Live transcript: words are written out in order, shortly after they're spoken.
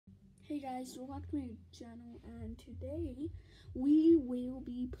Hey guys, welcome to my channel, and today we will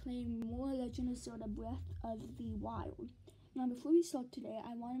be playing more Legend of Zelda Breath of the Wild. Now before we start today,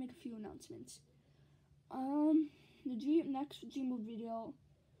 I want to make a few announcements. The next Dreamworld video,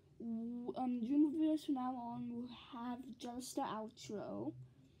 Dreamworld videos from now on will have just the outro,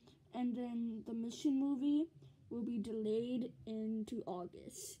 and then the mission movie will be delayed into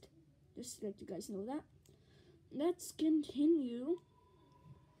August. Just to let you guys know that. Let's continue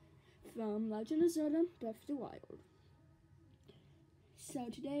from Legend of Zelda Breath of the Wild. So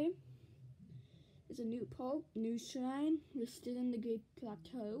today is a new pope, new shrine listed in the Great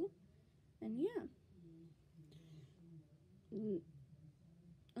Plateau, and yeah.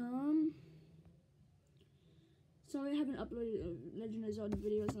 Sorry I haven't uploaded Legend of Zelda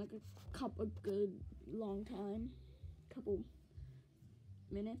videos in like a good long time, couple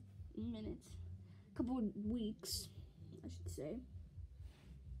weeks, I should say.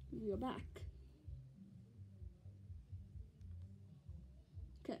 We are back.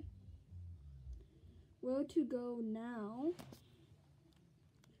 Okay. Where to go now?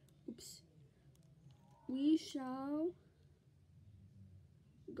 Oops. We shall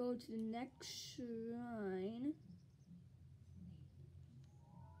go to the next shrine.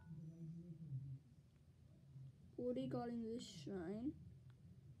 Already got in this shrine.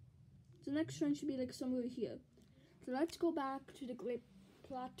 The next shrine should be like somewhere here. So let's go back to the Great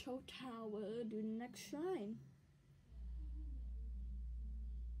Plateau Tower, do the next shrine.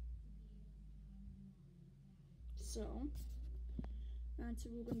 So that's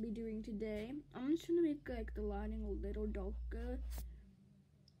what we're gonna be doing today. I'm just gonna make like the lighting a little darker.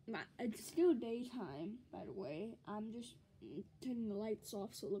 It's still daytime, by the way. I'm just turning the lights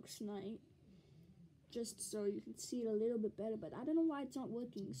off so it looks night, just so you can see it a little bit better. But I don't know why it's not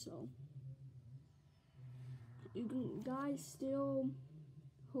working. So you can guys still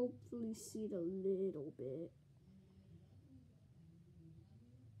hopefully see it a little bit.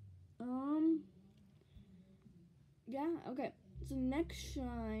 Yeah, okay. So next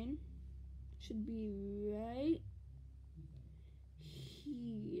shrine should be right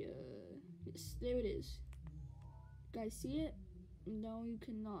here. Yes, there it is. You guys see it? No, you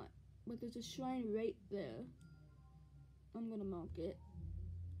cannot. But there's a shrine right there. I'm gonna mark it.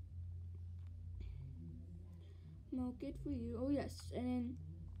 Mark it for you. Oh yes, and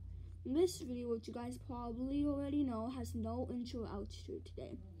then this video, which you guys probably already know, has no intro outro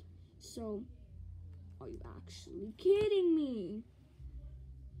today. So, are you actually kidding me?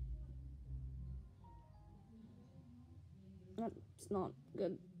 That's not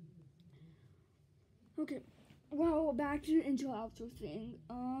good. Okay, well, back to the intro outro thing.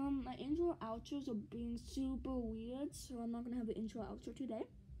 My intro outros are being super weird, so I'm not gonna have an intro outro today.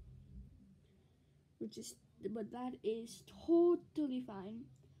 But that is totally fine.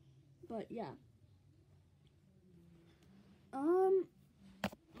 But yeah.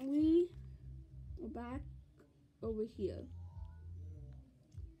 We're back over here.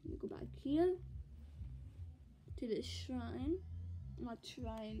 We go back here to this shrine. Not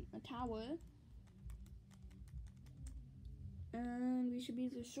shrine, a tower. And we should be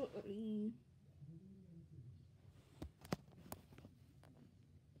there shortly.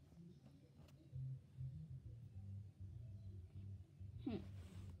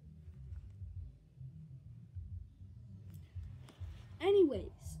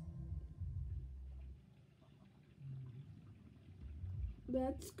 Anyways,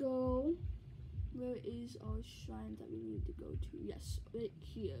 let's go. Where is our shrine that we need to go to? Yes, right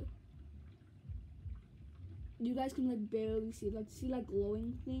here. You guys can like barely see. Like see like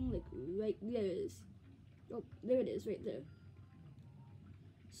glowing thing. Like right there it is. Oh, there it is, right there.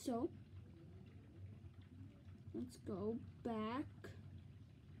 So let's go back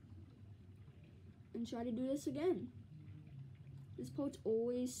and try to do this again. This part's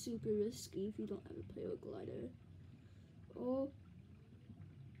always super risky if you don't ever play with glider. Oh.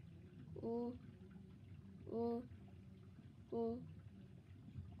 Oh. Oh. Oh.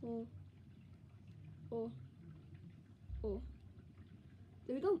 Oh. Oh. Oh.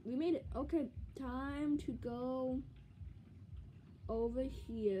 There we go. We made it. Okay. Time to go over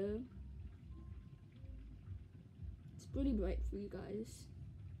here. It's pretty bright for you guys.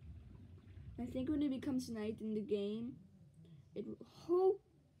 I think when it becomes night in the game, it will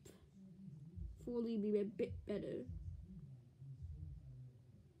hopefully be a bit better.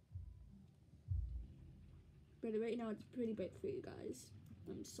 But right now it's pretty bright for you guys.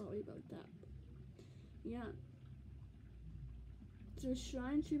 I'm sorry about that. Yeah. So the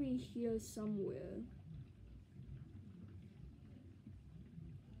shrine should be here somewhere.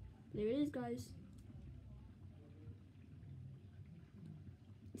 There it is, guys.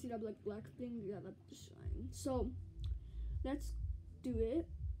 see that like black thing? Yeah, that's the shrine. So let's do it.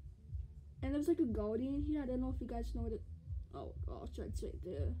 And there's like a guardian here. I don't know if you guys know what it. Oh gosh, it's right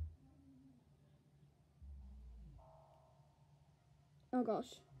there. Oh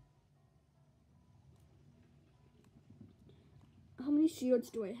gosh. How many shields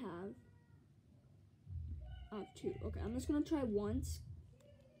do I have? I have 2. Okay, I'm just gonna try once.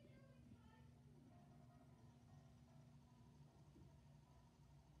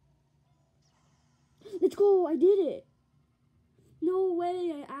 Let's go! I did it! No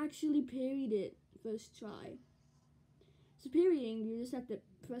way! I actually parried it first try. So parrying, you just have to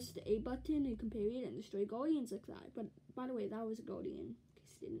press the A button and you can parry it and destroy guardians like that. But by the way, that was a guardian, in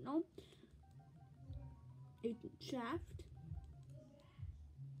case you didn't know. A shaft.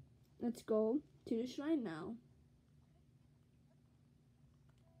 Let's go to the shrine now.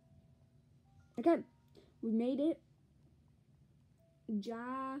 Okay, we made it.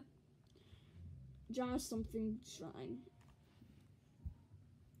 Ja something shrine.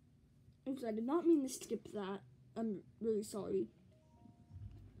 Oops, I did not mean to skip that. I'm really sorry.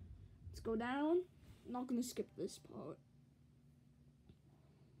 Let's go down. I'm not gonna skip this part.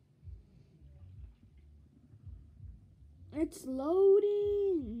 It's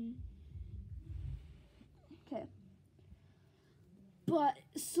loading. Okay. But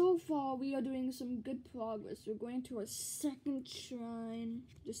so far we are doing some good progress. We're going to our second shrine.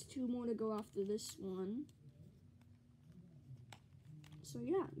 Just 2 more to go after this one. So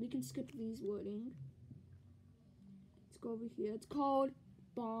yeah, we can skip these wording. Let's go over here. It's called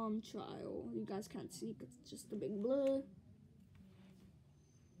Bomb Trial. You guys can't see because it's just a big blur.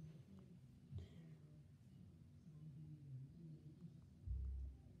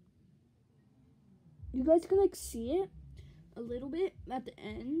 You guys can like see it a little bit at the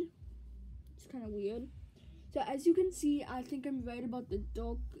end. It's kind of weird. So as you can see, I think I'm right about the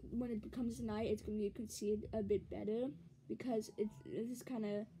dark. When it becomes night, it's gonna be, you can see it a bit better because it's kind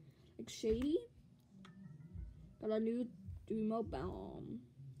of like shady. Got a new remote bomb.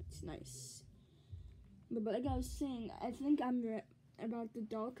 It's nice. But like I was saying, I think I'm right about the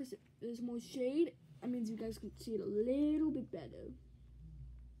dark because there's more shade. That means you guys can see it a little bit better.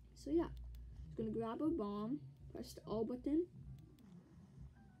 So yeah, just gonna grab a bomb, press the all button.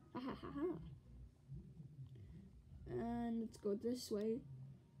 Ha ha ha ha. And let's go this way.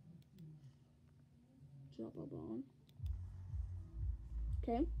 Drop a bomb.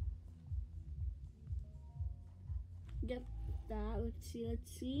 Okay. Get that. Let's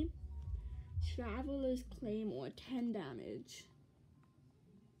see. Traveler's Claymore, 10 damage.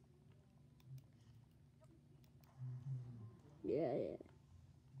 Yeah.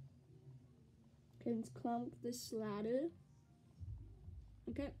 Okay, let's climb up this ladder.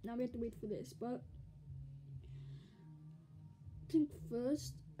 Okay, now we have to wait for this, but I think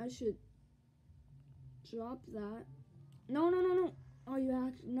first I should drop that. No. Oh, you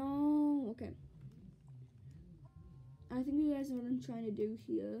actually, no. Okay. I think you guys know what I'm trying to do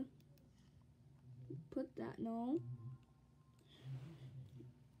here. Put that, no.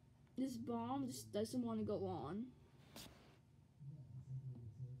 This bomb just doesn't want to go on.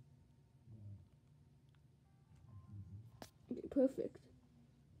 Okay, perfect.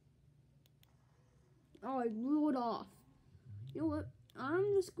 Oh, I blew it off. You know what?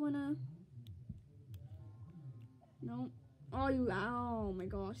 I'm just gonna... No. Oh my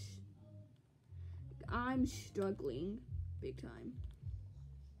gosh. I'm struggling big time.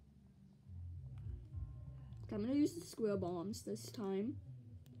 Okay, I'm gonna use the square bombs this time.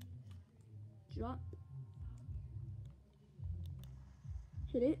 Drop.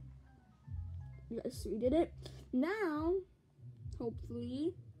 Hit it. Yes, we did it. Now,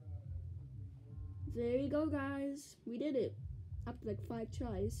 hopefully, there you go, guys. We did it. After like 5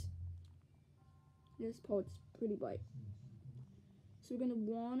 tries. This part's pretty bright. So we're gonna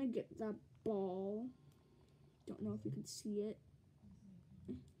wanna get that ball. Don't know if you can see it.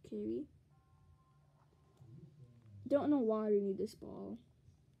 Carry. Don't know why we need this ball.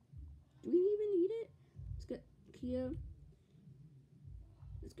 Do we even need it? Let's get here.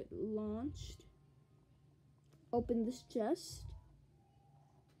 Let's get launched. Open this chest.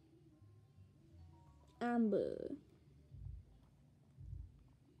 Amber.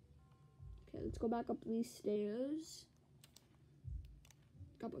 Okay, let's go back up these stairs.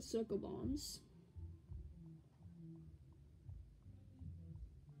 Couple circle bombs.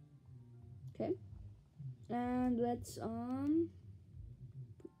 Okay. And let's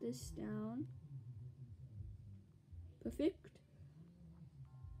put this down. Perfect.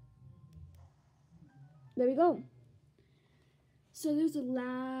 There we go. So there's a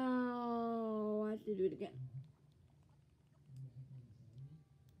loud... I have to do it again.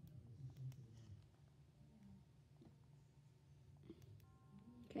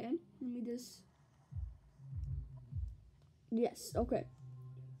 Okay, let me just... Yes, okay.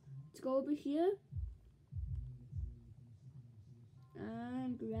 Let's go over here.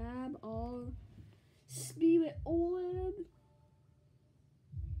 And grab our spirit orb.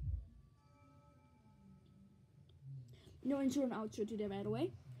 No intro and outro today, by the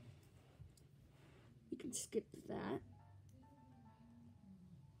way. You can skip that.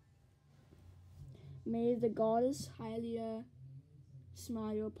 May the goddess Hylia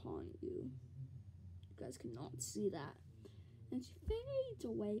smile upon you. You guys cannot see that. And she fades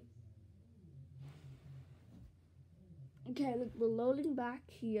away. Okay, look, we're loading back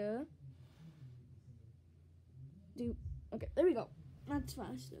here. Okay, there we go. That's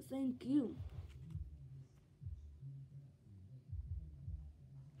faster. Thank you.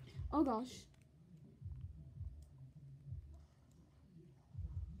 Oh gosh.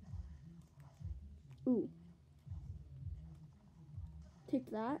 Ooh. Take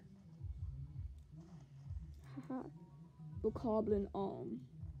that. Haha. Bokoblin arm.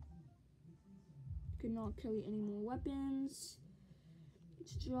 Cannot carry any more weapons.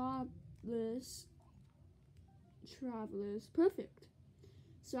 Let's drop this. Travelers. Perfect.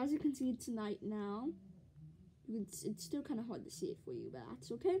 So as you can see, it's night now. It's still kind of hard to see it for you, but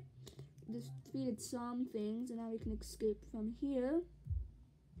that's okay. Just defeated some things, and now we can escape from here.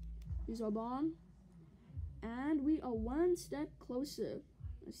 Use our bomb. And we are one step closer.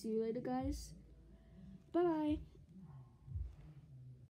 I'll see you later, guys. Bye-bye.